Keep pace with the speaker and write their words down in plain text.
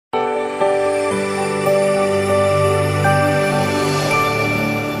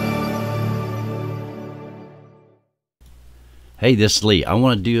Hey, this is Lee. I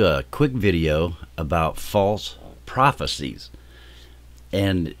want to do a quick video about false prophecies.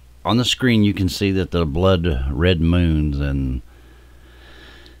 And on the screen you can see that the blood red moons and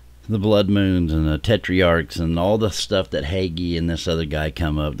the tetrarchs and all the stuff that Hagee and this other guy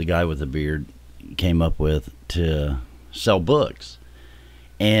the guy with the beard came up with to sell books.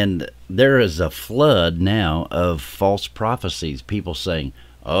 And there is a flood now of false prophecies, people saying,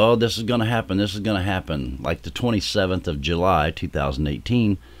 oh, this is going to happen, this is going to happen. Like the 27th of July,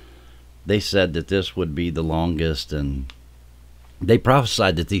 2018, they said that this would be the longest, and they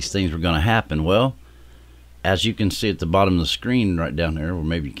prophesied that these things were going to happen. Well, as you can see at the bottom of the screen right down there, or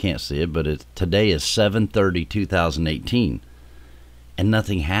maybe you can't see it, but today is 7/30/2018, and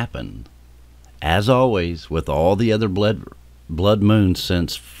nothing happened. As always, with all the other blood moons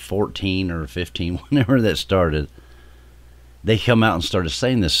since 14 or 15, whenever that started, they come out and started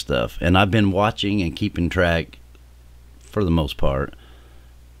saying this stuff. And I've been watching and keeping track, for the most part,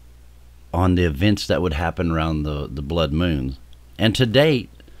 on the events that would happen around the blood moons. And to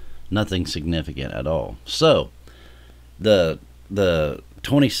date, nothing significant at all. So, the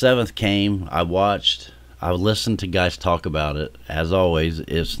 27th came, I watched, I listened to guys talk about it. As always,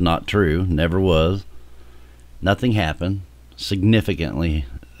 it's not true, never was. Nothing happened significantly.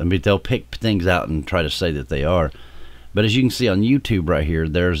 I mean, they'll pick things out and try to say that they are. But as you can see on YouTube right here,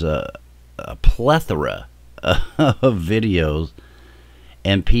 there's a plethora of videos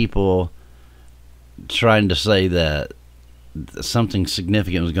and people trying to say that something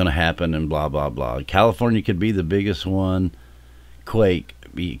significant was going to happen and blah, blah, blah. California could be the biggest one. Quake.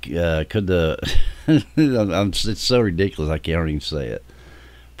 It's so ridiculous I can't even say it.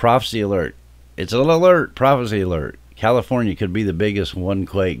 Prophecy alert. It's an alert. Prophecy alert. California could be the biggest one.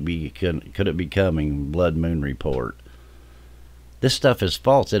 Quake. Could it be coming? Blood moon report. This stuff is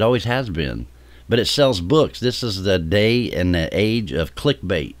false. It always has been. But it sells books. This is the day and the age of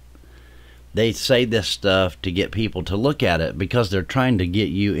clickbait. They say this stuff to get people to look at it because they're trying to get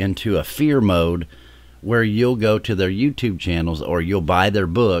you into a fear mode where you'll go to their YouTube channels, or you'll buy their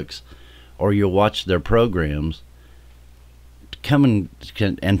books, or you'll watch their programs, come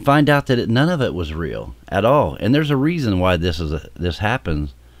and find out that none of it was real at all. And there's a reason why this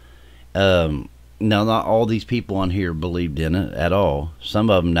happens. Now, not all these people on here believed in it at all. Some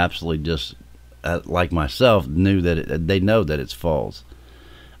of them absolutely just, like myself, knew that they know that it's false.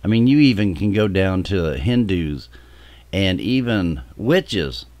 I mean, you even can go down to the Hindus and even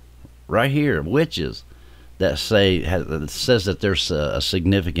witches, right here, witches that says that there's a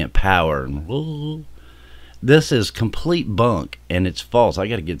significant power. This is complete bunk, and it's false. I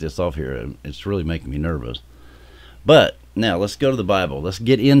got to get this off here. It's really making me nervous. But now let's go to the Bible. Let's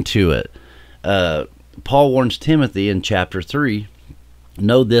get into it. Paul warns Timothy in chapter 3,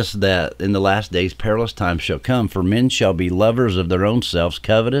 know this, that in the last days perilous times shall come, for men shall be lovers of their own selves,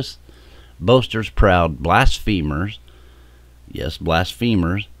 covetous, boasters, proud, blasphemers, yes,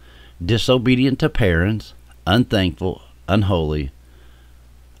 blasphemers, disobedient to parents, unthankful, unholy,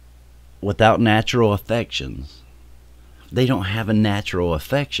 without natural affections. They don't have a natural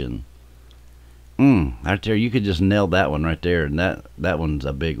affection. Right there, you could just nail that one right there, and that one's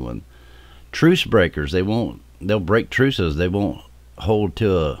a big one. Truce breakers. They'll break truces. They won't hold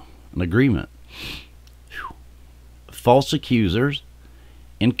to an agreement. False accusers,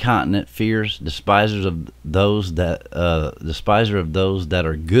 incontinent, fierce, despisers of those that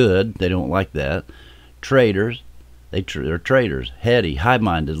are good. They don't like that. Traitors. They're traitors. Heady,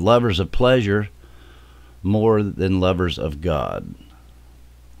 high-minded, lovers of pleasure more than lovers of God.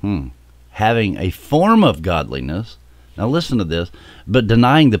 Having a form of godliness. Now listen to this. But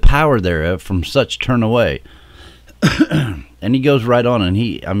denying the power thereof, from such turn away. And he goes right on, and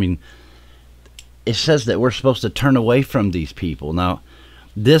it says that we're supposed to turn away from these people. Now,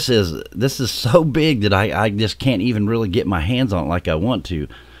 this is so big that I just can't even really get my hands on it like I want to.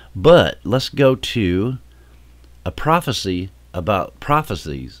 But let's go to a prophecy about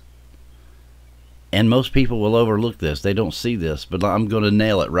prophecies. And most people will overlook this. They don't see this, but I'm going to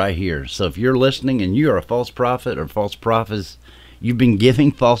nail it right here. So if you're listening and you are a false prophet or false prophets, you've been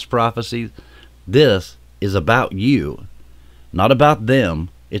giving false prophecies, this is about you. Not about them.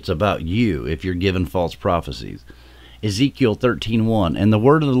 It's about you if you're giving false prophecies. Ezekiel 13:1, and the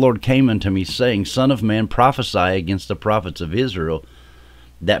word of the Lord came unto me, saying, Son of man, prophesy against the prophets of Israel,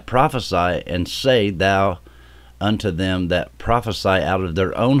 that prophesy, and say thou unto them that prophesy out of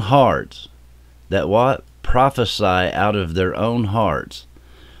their own hearts. That what? Prophesy out of their own hearts.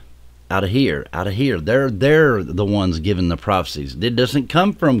 Out of here. They're the ones giving the prophecies. It doesn't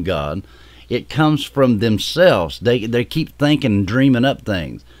come from God. It comes from themselves. They keep thinking and dreaming up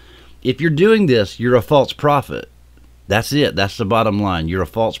things. If you're doing this, you're a false prophet. That's it. That's the bottom line. You're a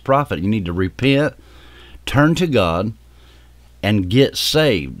false prophet. You need to repent, turn to God, and get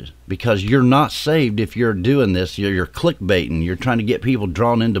saved, because you're not saved if you're doing this. You're clickbaiting. You're trying to get people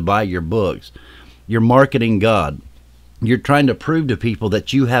drawn in to buy your books. You're marketing God. You're trying to prove to people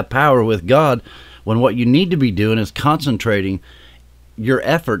that you have power with God, when what you need to be doing is concentrating your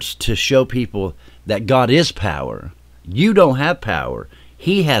efforts to show people that God is power. You don't have power.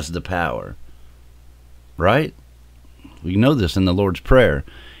 He has the power. Right? We know this in the Lord's Prayer.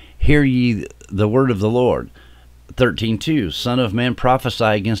 Hear ye the word of the Lord. 13:2, Son of man, prophesy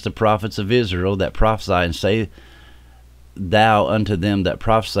against the prophets of Israel that prophesy, and say thou unto them that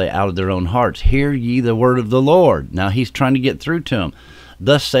prophesy out of their own hearts, hear ye the word of the Lord. Now he's trying to get through to them.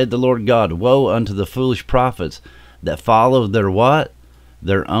 Thus saith the Lord God, woe unto the foolish prophets that follow their what?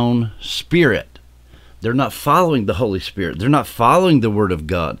 Their own spirit. They're not following the Holy Spirit. They're not following the Word of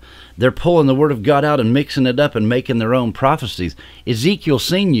God. They're pulling the Word of God out and mixing it up and making their own prophecies. Ezekiel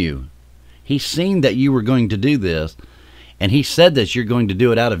seen you. He's seen that you were going to do this, and he said that you're going to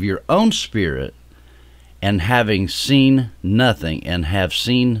do it out of your own spirit, and having seen nothing, and have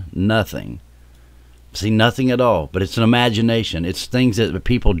seen nothing. See nothing at all, but it's an imagination. It's things that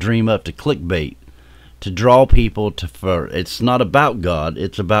people dream up to clickbait, to draw people to. It's not about God,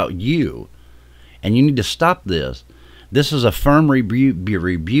 it's about you. And you need to stop this. This is a firm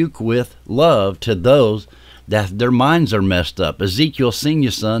rebuke with love to those that their minds are messed up. Ezekiel seen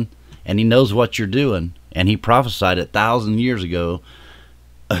you, son, and he knows what you're doing. And he prophesied 1,000 years ago,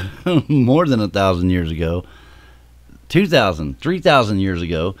 more than 1,000 years ago, 2,000, 3,000 years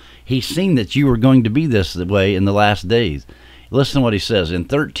ago. He's seen that you were going to be this way in the last days. Listen to what he says. In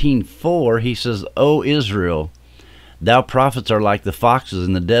 13:4, he says, O Israel, thou prophets are like the foxes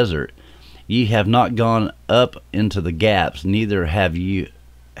in the desert. Ye have not gone up into the gaps, neither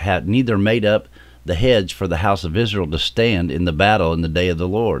made up the hedge for the house of Israel to stand in the battle in the day of the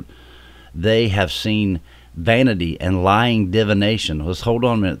Lord. They have seen vanity and lying divination. Let's hold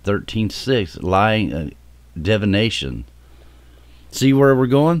on a minute. 13:6, lying divination. See where we're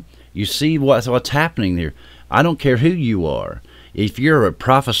going? You see what's happening there. I don't care who you are. If you're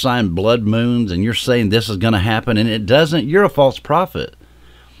prophesying blood moons and you're saying this is going to happen and it doesn't, you're a false prophet.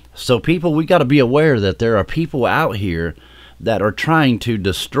 So people, we got to be aware that there are people out here that are trying to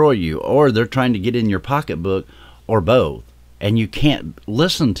destroy you, or they're trying to get in your pocketbook, or both. And you can't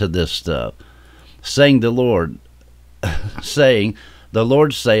listen to this stuff. Saying the Lord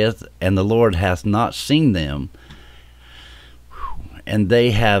saith, and the Lord hath not seen them, and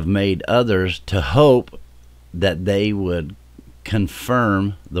they have made others to hope that they would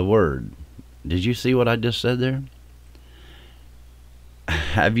confirm the word. Did you see what I just said there?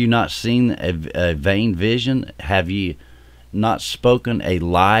 Have you not seen a vain vision? Have ye not spoken a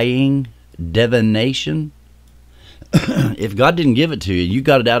lying divination? If God didn't give it to you, you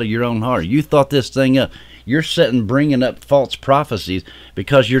got it out of your own heart. You thought this thing up. You're sitting bringing up false prophecies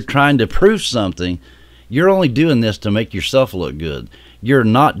because you're trying to prove something. You're only doing this to make yourself look good. You're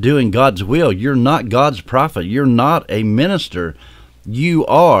not doing God's will. You're not God's prophet. You're not a minister. You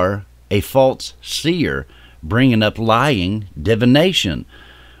are a false seer, bringing up lying divination.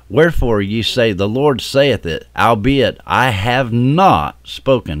 Wherefore ye say, the Lord saith it, albeit I have not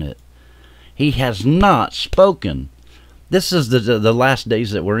spoken it. He has not spoken. This is the last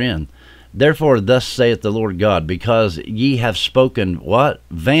days that we're in. Therefore thus saith the Lord God, because ye have spoken what?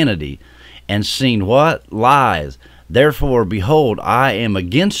 Vanity, and seen what? Lies. Therefore, behold, I am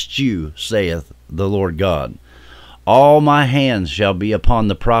against you, saith the Lord God. All my hands shall be upon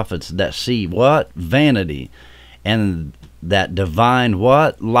the prophets that see what? Vanity, and that divine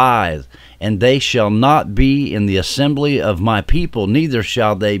what? Lies. And they shall not be in the assembly of my people, neither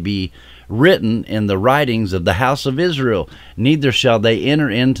shall they be written in the writings of the house of Israel, neither shall they enter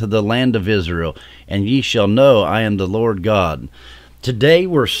into the land of Israel. And ye shall know I am the Lord God. Today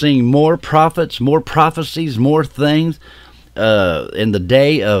we're seeing more prophets, more prophecies, more things. In the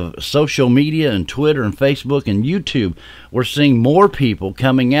day of social media and Twitter and Facebook and YouTube, we're seeing more people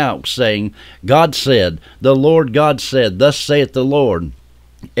coming out saying, God said, the Lord God said, thus saith the Lord.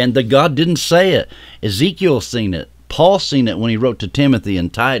 And the God didn't say it. Ezekiel seen it. Paul seen it when he wrote to Timothy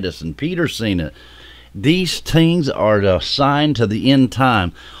and Titus, and Peter seen it. These things are a sign to the end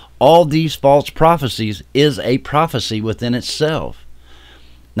time. All these false prophecies is a prophecy within itself.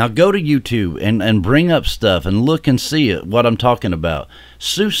 Now go to YouTube and bring up stuff and look and see it, what I'm talking about.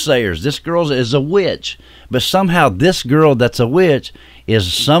 Soothsayers. This girl is a witch. But somehow this girl that's a witch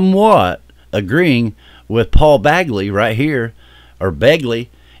is somewhat agreeing with Paul Bagley right here, or Begley,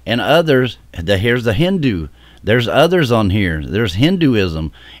 and others. Here's the Hindu. There's others on here. There's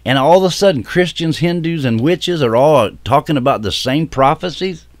Hinduism. And all of a sudden, Christians, Hindus, and witches are all talking about the same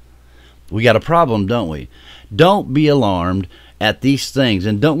prophecies. We got a problem, don't we? Don't be alarmed at these things,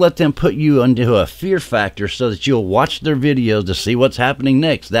 and don't let them put you into a fear factor so that you'll watch their videos to see what's happening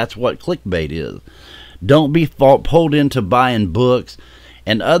next. That's what clickbait is. Don't be pulled into buying books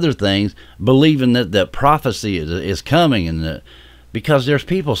and other things, believing that prophecy is coming, and because there's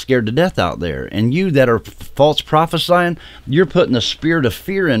people scared to death out there. And you that are false prophesying, you're putting a spirit of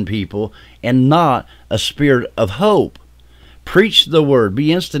fear in people and not a spirit of hope. Preach the word.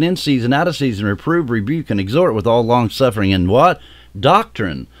 Be instant in season, out of season. Reprove, rebuke, and exhort with all long suffering. And what?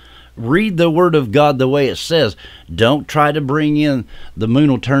 Doctrine. Read the word of God the way it says. Don't try to bring in the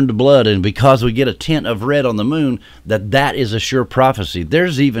moon will turn to blood, and because we get a tint of red on the moon, that is a sure prophecy.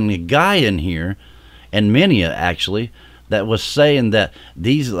 There's even a guy in here, and many actually, that was saying that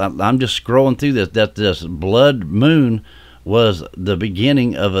these, I'm just scrolling through this, that this blood moon was the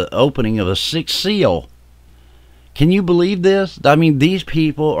beginning of an opening of a sixth seal. Can you believe this? I mean, these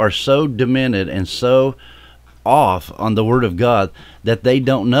people are so demented and so off on the word of God that they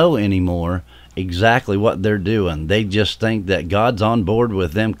don't know anymore exactly what they're doing. They just think that God's on board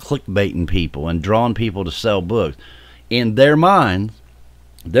with them clickbaiting people and drawing people to sell books. In their minds,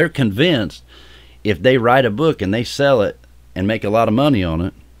 they're convinced if they write a book and they sell it and make a lot of money on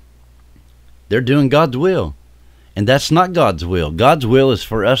it, they're doing God's will. And that's not God's will. God's will is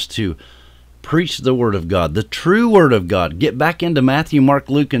for us to preach the word of God, the true word of God. Get back into Matthew, Mark,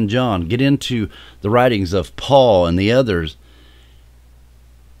 Luke, and John. Get into the writings of Paul and the others,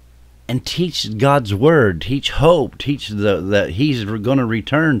 and teach God's word. Teach hope. Teach that he's going to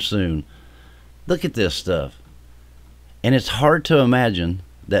return soon. Look at this stuff. And it's hard to imagine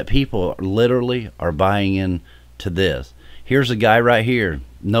that people literally are buying into this. Here's a guy right here.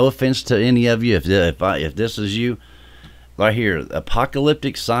 No offense to any of you, if this is you, right here,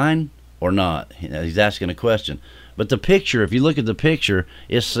 apocalyptic sign or not? He's asking a question. But the picture, if you look at the picture,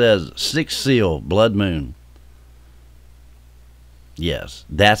 it says sixth seal, blood moon. Yes,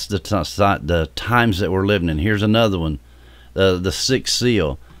 that's the times that we're living in. Here's another one, the sixth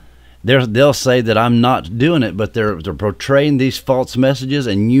seal. They'll say that I'm not doing it, but they're portraying these false messages,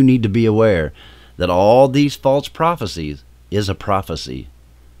 and you need to be aware that all these false prophecies is a prophecy.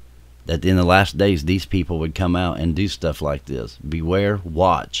 That in the last days, these people would come out and do stuff like this. Beware,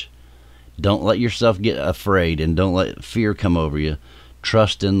 watch. Don't let yourself get afraid, and don't let fear come over you.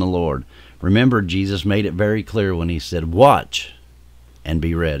 Trust in the Lord. Remember, Jesus made it very clear when he said, watch and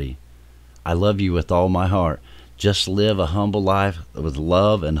be ready. I love you with all my heart. Just live a humble life with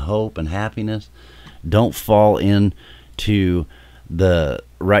love and hope and happiness. Don't fall into the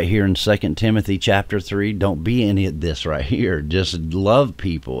right here in 2 Timothy chapter 3. Don't be any of this right here. Just love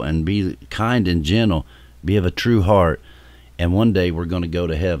people and be kind and gentle. Be of a true heart. And one day we're going to go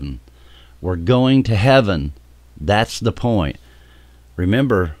to heaven. We're going to heaven. That's the point.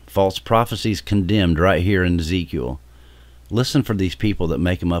 Remember, false prophecies condemned right here in Ezekiel. Listen for these people that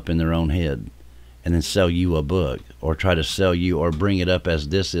make them up in their own head and then sell you a book, or try to sell you or bring it up as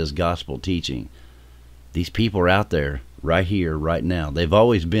this is gospel teaching. These people are out there right here, right now. They've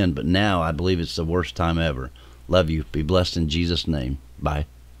always been, but now I believe it's the worst time ever. Love you. Be blessed in Jesus' name. Bye.